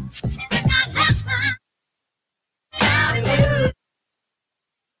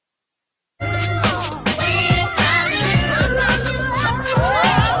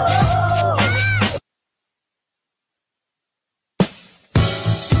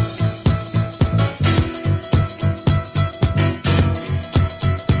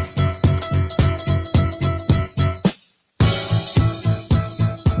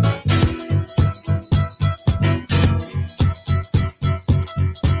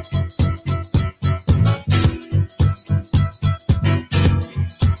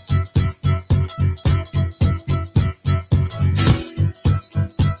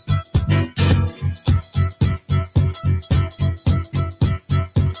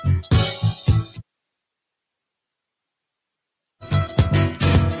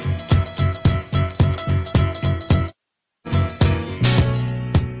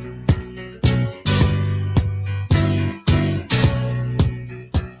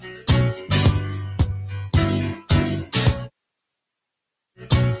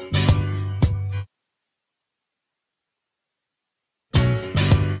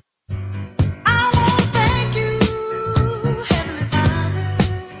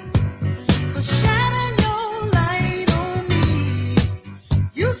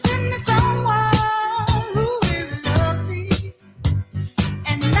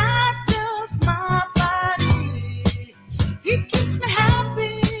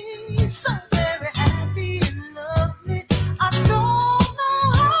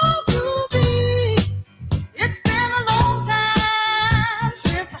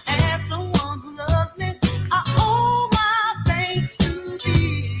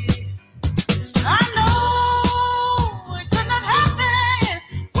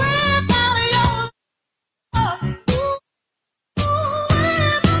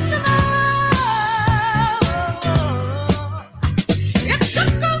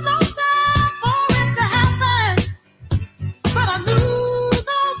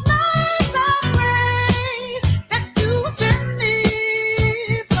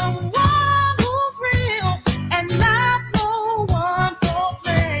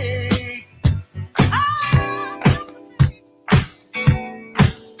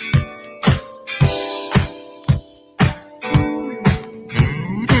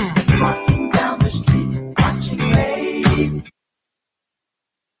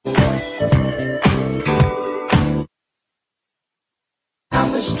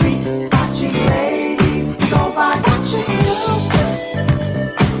 Watching ladies go by, watching you.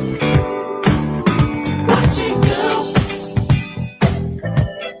 Watching you.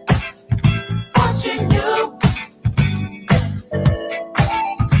 Watching you.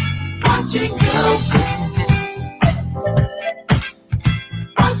 Watching you.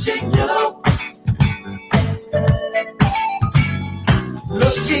 Watching you.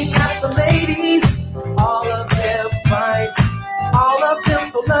 Looking at the ladies, all of them fine, all of them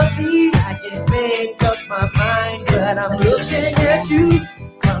so lovely. I can't make up my mind, but I'm looking at you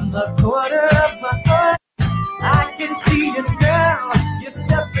from the corner of my heart. I can see you now, you're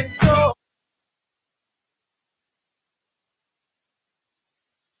stepping so.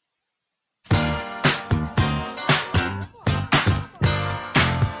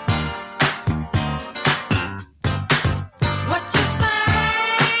 What you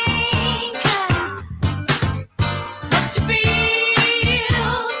think, what you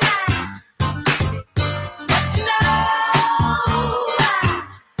feel now, what you know,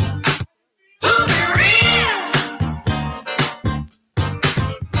 to be real.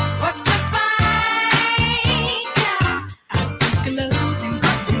 What you think, I love you.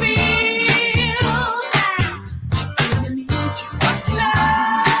 What you feel now, I need you. What you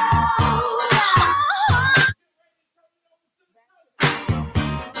know.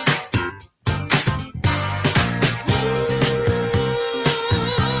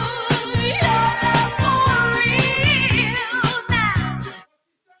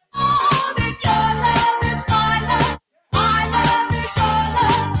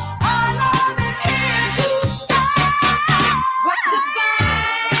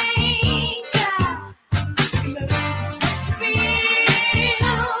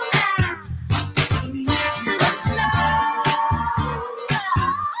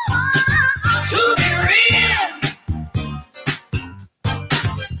 To be real.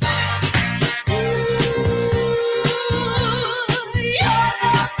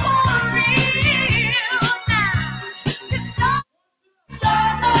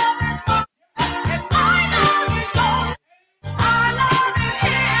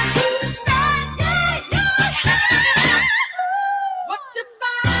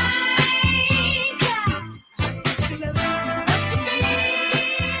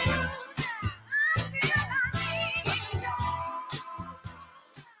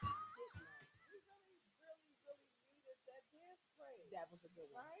 That was a good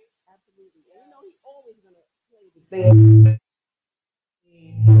one. Right? Absolutely. And you know, he's always gonna play the thing.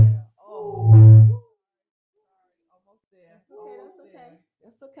 Almost there. That's okay. That's okay.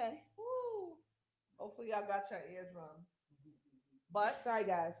 That's okay. Woo. Hopefully y'all got your eardrums. But Sorry,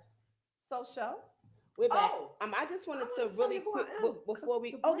 guys. so show. We're back. Oh. I just wanted I to wanna tell really you who I quick am, before 'cause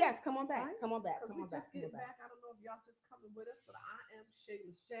we. the Oh break, yes, come on back. right? Come on back. Because Come we on back. just Come on getting back. back. I don't know if y'all just coming with us, but I am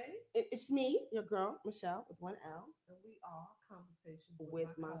Shayla Shay, It's me, your girl Michelle with one L, and we are Conversations with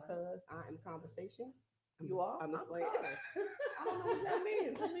my Cuz. cuz. I am conversation. You are? I'm just I'm playing. cuz. I don't know what that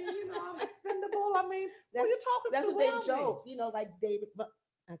means. I mean, you know, I'm expendable. I mean, who That's- you talking That's to? what they around me? joke. You know, like David. But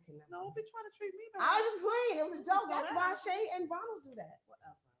okay, never No, mind. don't be trying to treat me bad. I was just playing. It was a joke. That's why Whatever. Shay and Ronald do that.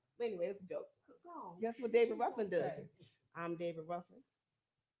 Whatever. But anyway, it's a joke. Go on. That's what David What you Ruffin gonna does. say? I'm David Ruffin.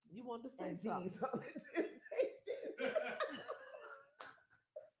 You wanted to say And something. D's on it.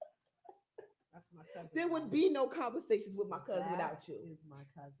 That's my cousin. There would be no conversations with my cousin That without you. Is my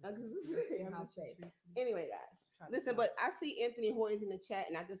cousin. I'm How just she saying. treats me. Anyway, guys, Try to listen, tell. but I see Anthony Hoyes in the chat,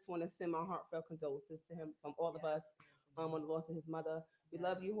 and I just want to send my heartfelt condolences to him from all of us on the loss of his mother. We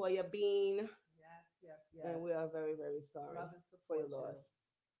love you, Hoya Bean, Yes. and we are very, very sorry Love and for support your you. loss.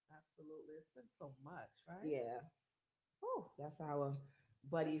 Absolutely. It's been so much, right? Yeah. That's our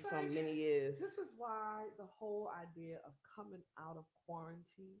buddy It's from like- many years. This is why the whole idea of coming out of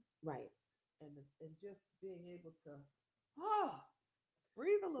quarantine Right. and just being able to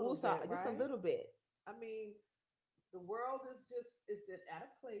breathe a little Also, bit, just right? a little bit. I mean, the world is just at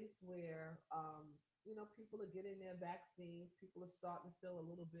a place where people are getting their vaccines, people are starting to feel a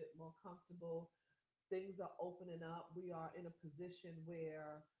little bit more comfortable, things are opening up, we are in a position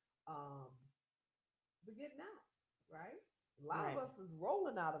where we're getting out, right? A lot Right. of us is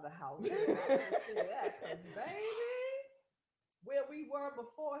rolling out of the house. So I can say that, 'cause baby, where we were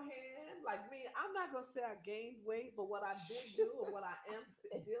beforehand, like me, I'm not gonna say I gained weight, but what I did do and what I am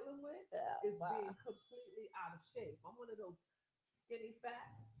dealing with is being completely out of shape. I'm one of those skinny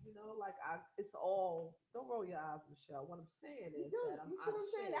fats, like it's all. Don't roll your eyes, Michelle. What I'm saying You is do. that I'm You see out what of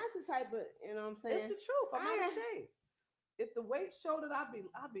I'm saying? shape. That's the type of, you know what I'm saying? It's the truth. I'm out of Ah. shape. If the weight showed it, I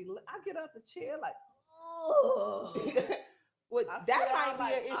get out the chair like, ugh. Well, I that sit might out be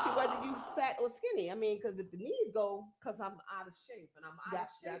like, an issue whether you fat or skinny. I mean, because if the knees go, because I'm out of shape, and I'm out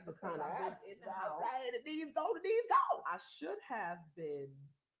That- of shape that's the because kinda I've been in the house. the knees go, the knees go. I should have been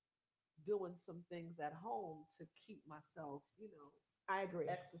doing some things at home to keep myself, I agree.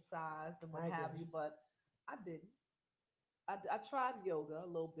 exercised and what I have agree. you, but I didn't. I tried yoga a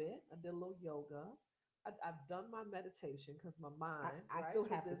little bit. I did a little yoga. I've done my meditation because my mind, I right? still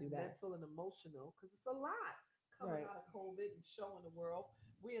 'Cause have to it's do that. mental and emotional because it's a lot coming Right. out of COVID and showing the world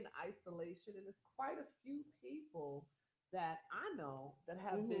we're in isolation, and there's quite a few people that I know that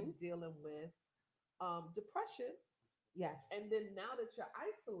have been dealing with depression. Yes. And then now that you're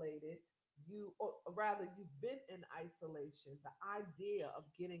isolated, or rather, you've been in isolation. The idea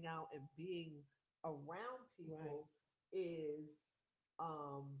of getting out and being around people is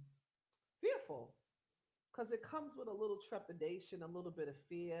fearful because it comes with a little trepidation, a little bit of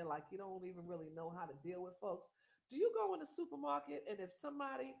fear. Like you don't even really know how to deal with folks. Do you go in the supermarket and if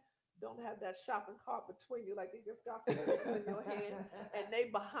somebody don't have that shopping cart between you, like they just got some things in your hand and they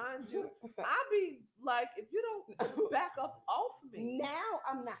behind you, I be like, if you don't back up off me. Now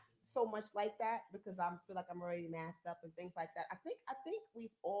I'm not so much like that because I feel like I'm already masked up and things like that. I think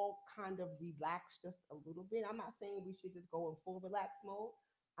we've all kind of relaxed just a little bit. I'm not saying we should just go in full relax mode.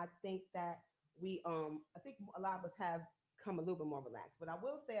 I think that I think a lot of us have come a little bit more relaxed. But I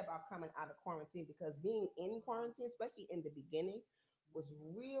will say about coming out of quarantine, because being in quarantine, especially in the beginning, was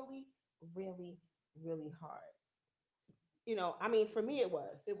really, really, really hard. I mean, for me, it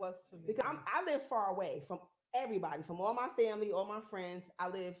was. It was for me. Because I live far away from everybody, from all my family, all my friends. I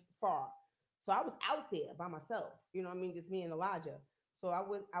live far. So I was out there by myself, you know what I mean? Just me and Elijah. So I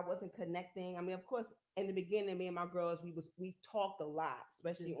wasn't connecting. I mean, of course, in the beginning, me and my girls, we talked a lot,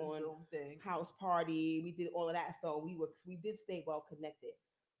 especially Did the on Zoom thing. house party. We did all of that. So we did stay well connected.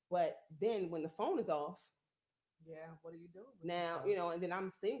 But then when the phone is off, Yeah, what are you doing? with now, yourself? and then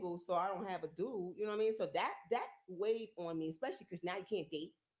I'm single, so I don't have a dude, you know what I mean? So that weighed on me, especially because now you can't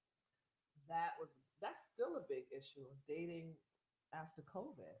date. That's still a big issue of dating after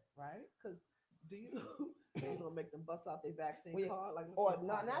COVID, right? Because do you you're gonna make them bust out their vaccine Well, card like Or look,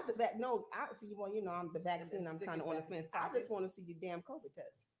 not, not the vac. No, I see. Well, I'm the vaccine. I'm stick kind it of on the back in your fence. I pocket. just want to see your damn COVID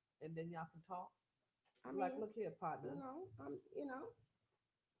test. and then y'all can talk. I Like, mean, look here, partner.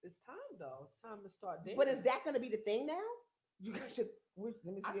 It's time though. It's time to start dating. But is that going to be the thing now? You guys should. Let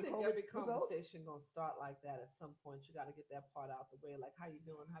me see I your think COVID every results. conversation gonna start like that at some point. You got to get that part out the way. Like, how you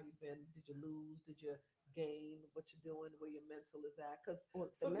doing? How you been? Did you lose? Did you gain? What you doing? Where your mental is at? Because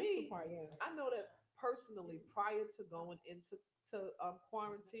Well, for the me, mental part, yeah. I know that personally, prior to going into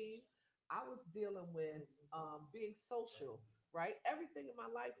quarantine, I was dealing with being social. Right, everything in my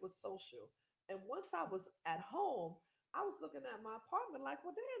life was social, and once I was at home, I was looking at my apartment like,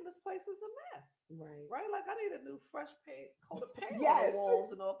 well, damn, this place is a mess. Right. Right, like I need a new fresh paint, coat of paint on Yes. the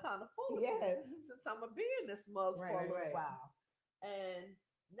walls and all kind of foolishness. Yes. Since I'm gonna be in this mug for a Right, little right. while, and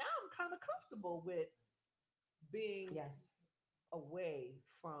now I'm kind of comfortable with being Yes. away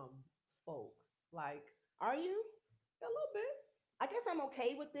from folks. Like Are you? a little bit. I guess I'm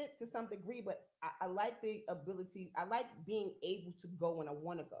okay with it to some degree, but I like the ability. I like being able to go when I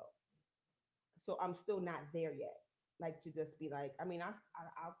want to go. So I'm still not there yet. Like to just be like, I mean,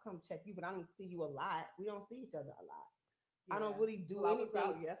 I'll come check you, but I don't see you a lot. We don't see each other a lot. I don't Yeah. really do Well, I was anything,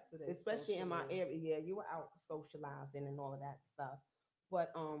 out yesterday, especially in my socially. area. Yeah, you were out socializing and all of that stuff.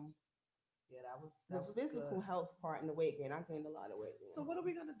 But Yeah, that was the physical good. health part and the weight gain, I gained a lot of weight. So what are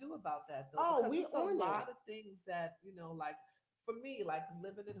we gonna do about that though? Oh, Because we it's a on lot it. of things that like for me, like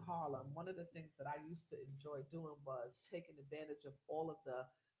living in Harlem, one of the things that I used to enjoy doing was taking advantage of all of the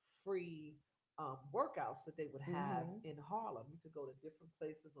free workouts that they would have in Harlem. You could go to different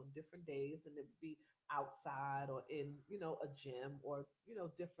places on different days, and it would be outside or in a gym or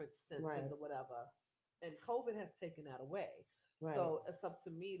different centers Right. or whatever. And COVID has taken that away. Right. So it's up to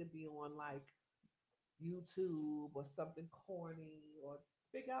me to be on like YouTube or something corny or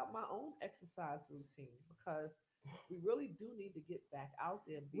figure out my own exercise routine because we really do need to get back out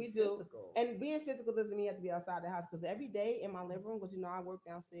there and be We do. physical. And being physical doesn't mean you have to be outside the house, because every day in my living room, because I work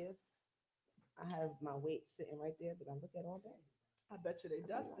downstairs, I have my weights sitting right there that I look at all day. I bet you they I be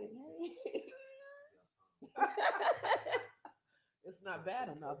dusty. like, It's not bad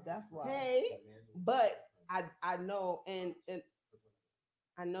enough. That's why. hey, but I know, and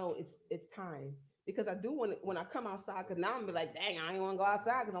I know it's time, because I do want to, when I come outside, because now I'm be like, dang, I ain't want to go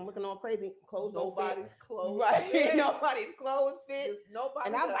outside because I'm looking all crazy. Clothes don't fit. Nobody's clothes. Right. fit. Nobody's clothes fit. There's nobody.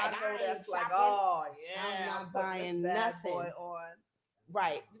 And I'm that like, I know I ain't that's like, shopping. oh yeah, I'm not I'm putting buying this bad nothing. boy on.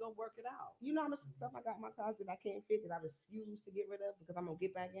 Right. You gonna work it out. You know how much stuff I got in my closet that I can't fit, that I refuse to get rid of because I'm gonna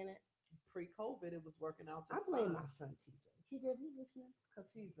get back in it. Pre-COVID, it was working out I just blame fine. my son TJ. TJ, if you listening, because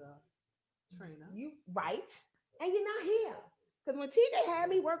he's a trainer. you right, and you're not here. Because when TJ had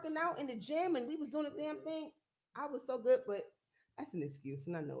me working out in the gym and we was doing the damn thing, I was so good, but that's an excuse,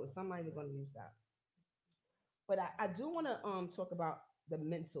 and I know it. So I'm not even going to use that. But I do want to talk about our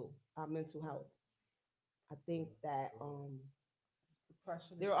mental health. I think that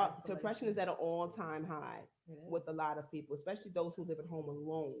Depression. depression is at an all-time high with a lot of people, especially those who live at home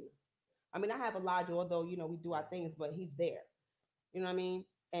alone. I mean, I have Elijah, although we do our things, but he's there. You know what I mean?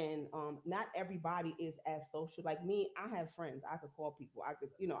 And not everybody is as social. Like me, I have friends. I could call people. I could,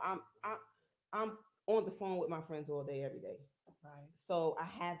 I'm on the phone with my friends all day, every day. Right. So I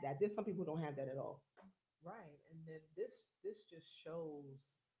have that. There's some people who don't have that at all. Right. And then this just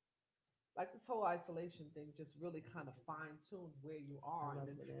shows like this whole isolation thing just really kind of fine-tuned where you are and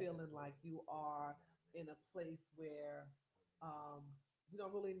then feeling like you are in a place where you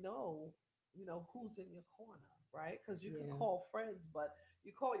don't really know, who's in your corner, right? Because you can call friends, but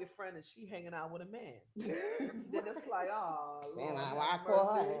you call your friend and she hanging out with a man. Then it's like, oh, man, Lord, why I have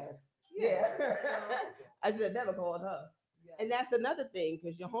call mercy. her ass? Yeah. I should have never called her. Yeah. And that's another thing,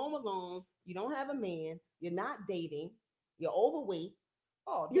 because you're home alone, you don't have a man, you're not dating, you're overweight.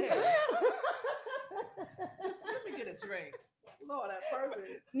 Oh, You- damn. Just let me get a drink. Lord, that person.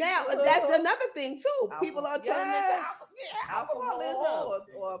 Now that's another thing too. People are turning into Yes. alcoholism. Alcohol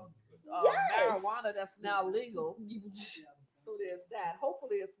or Yes. marijuana that's now legal. So there's that.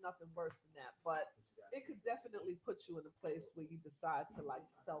 Hopefully it's nothing worse than that, but it could definitely put you in a place where you decide to like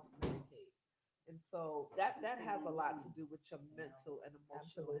self-medicate. And so that has a lot to do with your mental and emotional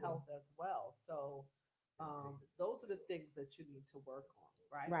Absolutely. health as well. So those are the things that you need to work on,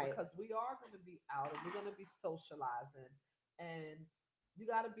 right? Right. Because we are going to be out and we're going to be socializing, and you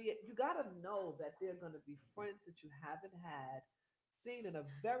got to know that there are going to be friends that you haven't seen in a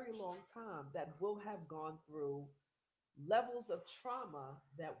very long time that will have gone through levels of trauma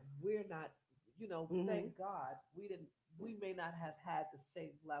that we're not, thank God we may not have had the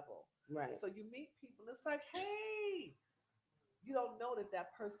same level. Right. So you meet people, and it's like, hey, you don't know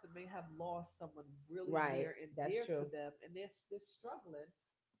that person may have lost someone really Right. near and That's dear true. to them, and they're struggling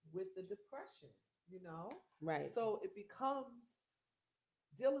with the depression, Right. So it becomes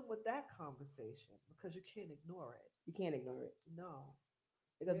dealing with that conversation because you can't ignore it. You can't ignore it. No.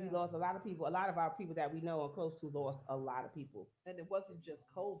 Because we Yeah. lost a lot of people. A lot of our people that we know are close to lost a lot of people. And it wasn't just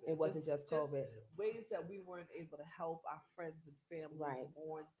COVID. It wasn't just COVID. Ways that we weren't able to help our friends and family Right.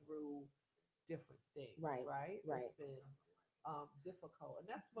 on through different things. Right. Right. Right. It's been difficult, and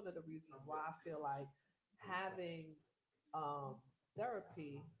that's one of the reasons why I feel like having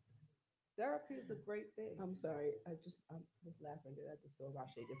therapy is a great thing. I'm sorry. I'm just laughing that I just saw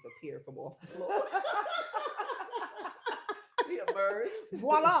Rashay just appear from off the floor. He emerged.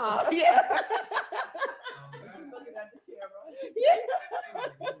 Voila. Yeah. Looking at the camera. Yeah.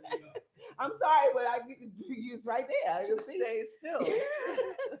 I'm sorry, but you was right there. I can Just see. stay still.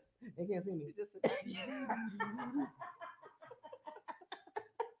 They can't see me. You just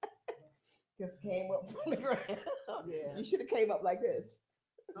Just came up from the ground. Yeah. You should have came up like this.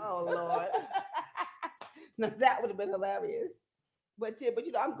 Oh Lord. Now that would have been hilarious. But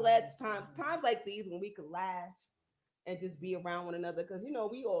I'm glad times like these when we could laugh and just be around one another, because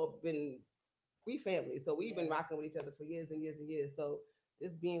we family, so we've been rocking with each other for years and years and years. So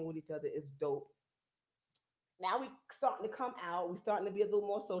just being with each other is dope. Now we starting to come out. We're starting to be a little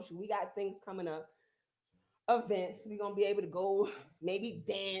more social. We got things coming up, events. We're gonna be able to go maybe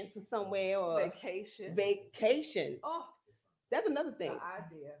dance or somewhere or Vacation. Oh, that's another thing.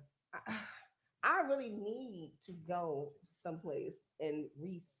 The idea. I really need to go someplace and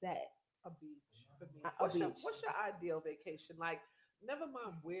reset. A beach for me. A What's beach. your ideal vacation? Like, never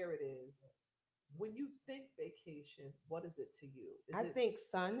mind where it is. When you think vacation, what is it to you? I think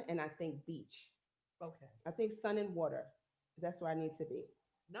sun and I think beach. Okay. I think sun and water. That's where I need to be.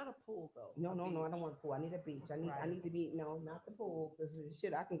 Not a pool though. No, A I beach. don't want a pool. I need a beach. I Right. need to be not the pool, because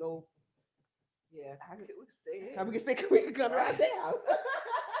shit I can go. Yeah, we can stay here. We can come around your house.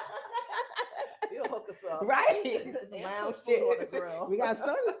 You'll hook us up. Right. And Lounge put food on chairs. the grill. We got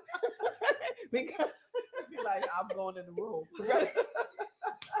sun. We got Be like, I'm going in the room. right.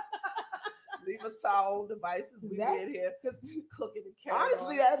 Leave us our own devices. We That- in here cooking and carrying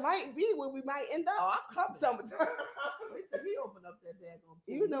Honestly, on. that might be where we might end up. Oh, I'm coming. Summertime. Wait till he open up that daggone pool.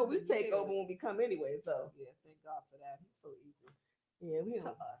 You know, we It's been take over years. when we come anyway. So Yeah, thank God for that. He's so easy yeah, we to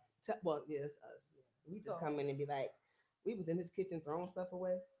don't. us. Well, yes, us. We just So- come in and be like, we was in his kitchen throwing stuff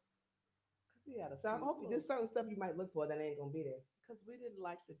away. Cause he had a So I few hope there's clothes. certain stuff you might look for that ain't gonna be there. Cause we didn't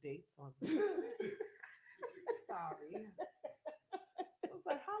like the dates on. Sorry.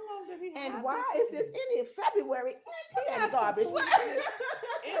 was like, how long did he have And why this is this in? in here? February. He Man, had some garbage. foolishness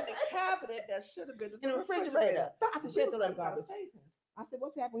in the cabinet that should have been In the refrigerator. I said, We shit, was throw like, that "We gotta garbage. save him." I said,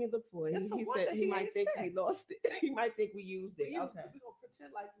 what's happening? He looked for it. It's a He wonder said he he might ain't think we sick. lost it. He might think we used it. We used Okay. it. We're gonna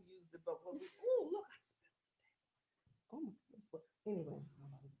pretend like we used it, but when we oh look, I spilled Oh my goodness. Anyway.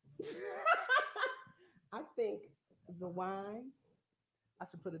 I think the wine. I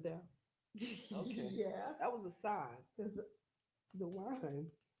should put it down. Okay. Yeah. That was a sign. Because the wine.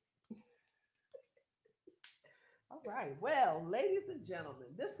 All right. Well, ladies and gentlemen,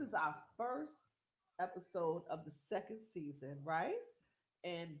 this is our first episode of the second season, right?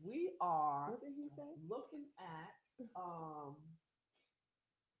 And we are What did he say? looking at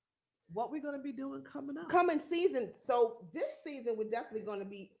what we're going to be doing coming up. Coming season. So this season we're definitely going to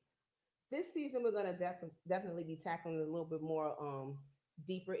be. This season we're going to definitely be tackling a little bit more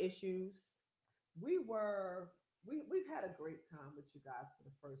deeper issues. We've had a great time with you guys for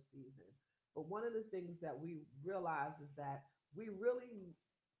the first season, but one of the things that we realize is that we really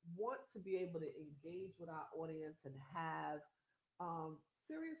want to be able to engage with our audience and have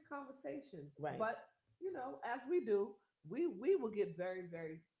serious conversations. Right. But you know, as we do, we will get very,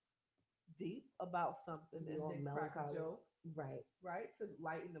 very deep about something We and all then crack a melancholy. joke, Right. right, to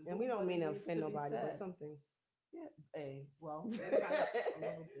lighten the mood. And we don't but it mean to needs offend to be nobody, but said. some things. Yeah, hey, well, we kind of a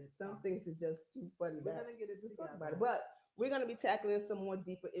little bit. Some things are just too funny. We're to gonna get it to talk together. about it. But we're gonna be tackling some more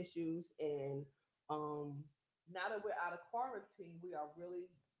deeper issues and Now that we're out of quarantine, we are really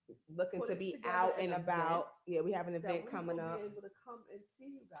looking to putting be together out an and about. event Yeah, we have an that event we coming will up. be able to come and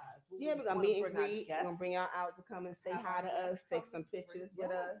see you guys. We Yeah, will we're gonna wanna meet and bring our greet. We're gonna guests, bring y'all out to come and say have hi our to us, guests take come some and bring- pictures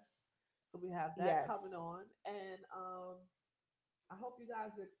with yes. us. So we have that Yes. coming on, and I hope you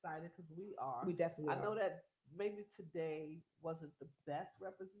guys are excited because we are. We definitely. I know are. that maybe today wasn't the best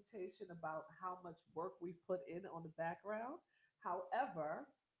representation about how much work we put in on the background. However,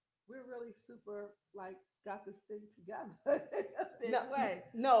 we're really super got this thing together in a big way.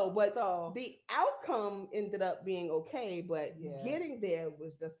 No, but So the outcome ended up being okay, but Yeah. getting there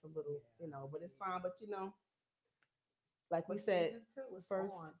was just a little, but it's fine. But like we but said, season 2 is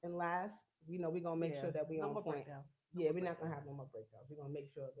first on. and last, we're gonna make Yeah. sure that we No on more point. breakdowns. Yeah, we're not gonna have no more breakdowns. We're gonna make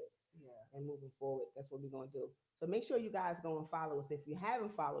sure of it Yeah. and moving forward. That's what we're gonna do. So make sure you guys go and follow us. If you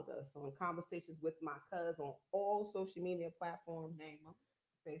haven't followed us on Conversations with My Cuz on all social media platforms, Name them.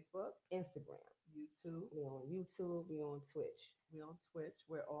 Facebook, Instagram, YouTube. we're on YouTube, we're on Twitch, We're on Twitch.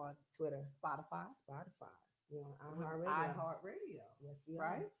 We're on Twitter, Spotify. We're on We're on iHeartRadio. iHeartRadio. Yes, we are.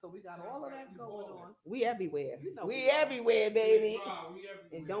 Right? So we got all of that going on. We everywhere. You know we we are. everywhere, baby. Wow, we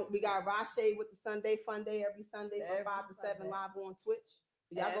everywhere. And we got Rashay with the Sunday Fun Day every Sunday from Every 5 to 7 Sunday. live on Twitch.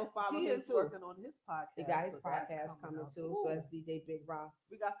 So y'all go And follow he him is too. working on his podcast. He got his so that's podcast coming up. too. Ooh. So that's DJ Big Rock.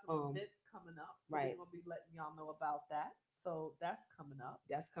 We got some Um, events coming up. So right. we're gonna be letting y'all know about that. So that's coming up.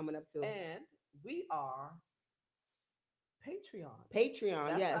 That's coming up too. And we are Patreon. Patreon,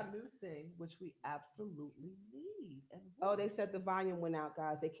 That's yes. our new thing, which we absolutely need. And Oh, they want. said the volume went out,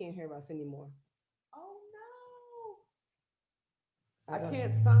 guys. They can't hear us anymore. Oh no. I don't-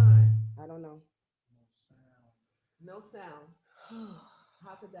 can't sign. I don't know. No sound.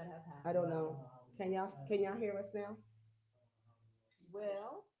 How could that have happened? I don't know. Can y'all hear us now?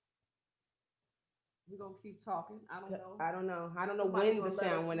 Well, we're gonna keep talking. I don't know. I don't know. I don't know Somebody when the gonna let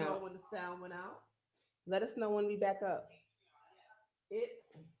sound us went know out. When the sound went out. Let us know when we back up. It's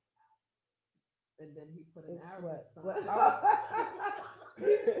and then he put an It's Arabic what? sign. What?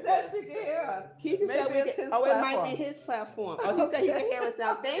 He said she can hear us. Keisha said Maybe we it's can, his it might platform. be his platform. Oh, he said he can hear us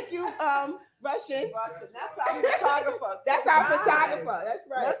now. Thank you, Russian. Russian. That's our photographer. That's So our guys, photographer. That's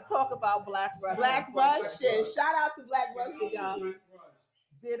right. Let's talk about Black Russian. Black for a second. Russian. Shout out to Black Russian, y'all.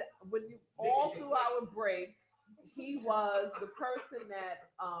 Did when you all through our break, he was the person that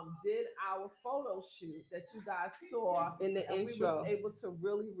did our photo shoot that you guys saw In the and intro. we was able to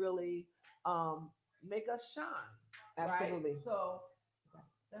really make us shine. Absolutely. Right? So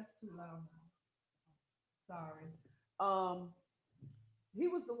that's too loud. Sorry. He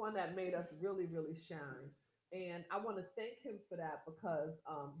was the one that made us really shine. And I want to thank him for that because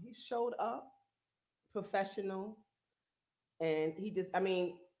he showed up. Professional. And he just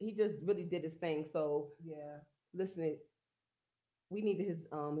really did his thing. So Yeah. listen, we need his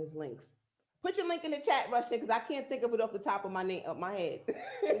links. Put your link in the chat, Russian, because I can't think of it off the top of my head.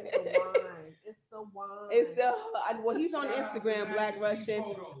 It's the wine. It's the wine. It's the well, he's on Shout out to Instagram, Black Majesty Russian.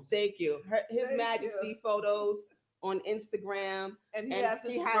 Photos. Thank you. His Thank Majesty you. photos on Instagram, and he and has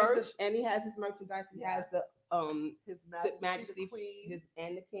his he merch. has and he has his merchandise. He Yeah. has the His the Majesty, Majesty, the Queen. his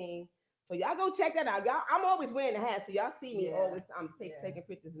and the King. So y'all go check that out. Y'all, I'm always wearing the hat, so y'all see me Yeah. always. I'm Yeah. taking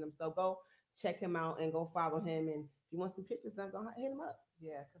pictures of them. So go check him out and go follow him. And if you want some pictures done, go hit him up.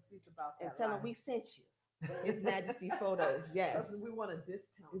 Yeah, because he's about that. And tell him life. we sent you. His Majesty photos. Yes. We want a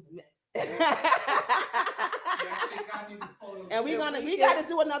discount. And we got to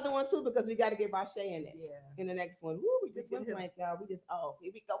do another one too because we got to get Rashe in it. Yeah. In the next one. Woo, we just went blank, y'all. We just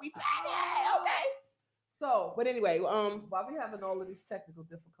here we go. We back. Okay. So, but anyway, while we having all of these technical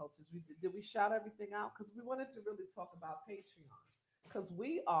difficulties, did we shout everything out? Because we wanted to really talk about Patreon. Because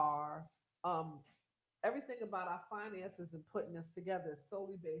we are everything about our finances and putting this together is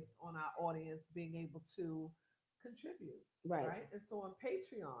solely based on our audience being able to contribute. Right. And so on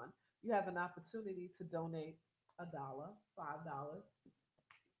Patreon, you have an opportunity to donate $1, $5,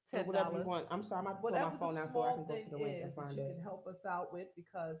 $10, whatever you want. I'm sorry, I'm going to pull my phone out so I can go to the link and find it. You can help us out with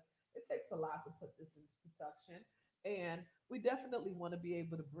because it takes a lot to put this into production, and we definitely want to be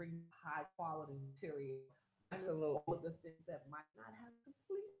able to bring high quality material. Absolutely. All of the things that might not have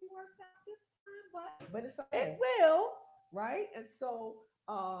completely worked out this time, but it's okay. It will, right? And so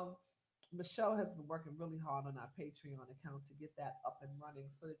Michelle has been working really hard on our Patreon account to get that up and running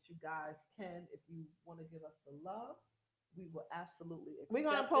so that you guys can, if you want to give us the love, we will absolutely accept We're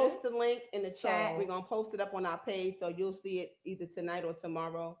going to post the link in the chat. We're going to post it up on our page so you'll see it either tonight or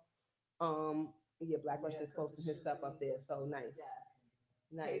tomorrow. Black Rush is posting his stuff up there. So nice. Yes.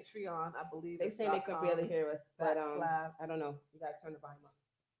 Nice. Patreon, I believe. They say they can barely hear us, but I don't know. You got to turn the volume up.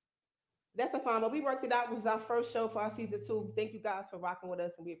 That's a fun, but we worked it out. It was our first show for our season 2. Thank you guys for rocking with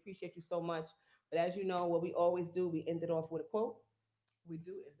us, and we appreciate you so much. But as you know, what we always do, we end it off with a quote. We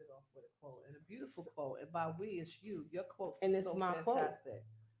do end it off with a quote, and a beautiful quote. And by we, it's you. Your quote's and it's so my fantastic.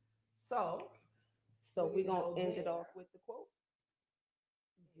 Quote. So we're going to end it off with the quote.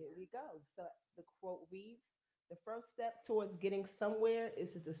 Here we go. So the quote reads, the first step towards getting somewhere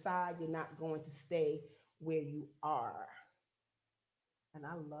is to decide you're not going to stay where you are. And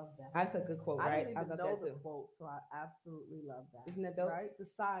I love that. That's a good quote, right? I didn't even know the too. Quote, so I absolutely love that. Isn't that dope? Right?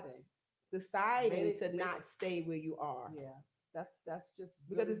 Deciding to not stay where you are. Yeah, that's just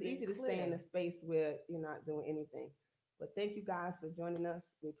because really it's easy to clear. stay in a space where you're not doing anything. But thank you guys for joining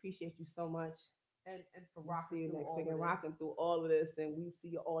us. We appreciate you so much. And for rocking through next week and rocking through all of this, and we see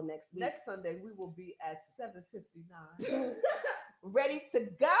you all next week. Next Sunday we will be at 7:59, ready to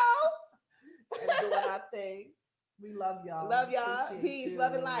go and doing our thing. We love y'all. Love y'all. Peace,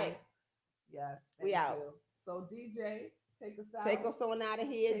 love and light. Yes, we out. You. So DJ, take us out. Take us on out of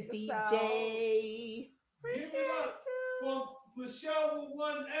here, DJ. Give it up for Michelle with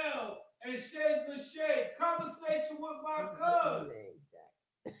 1 L and Shay's Lachey. Conversation with my cuz.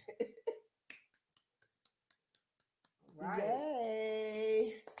 Right.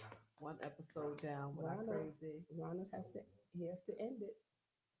 Yay. One episode down. What crazy. Ronald has to end it.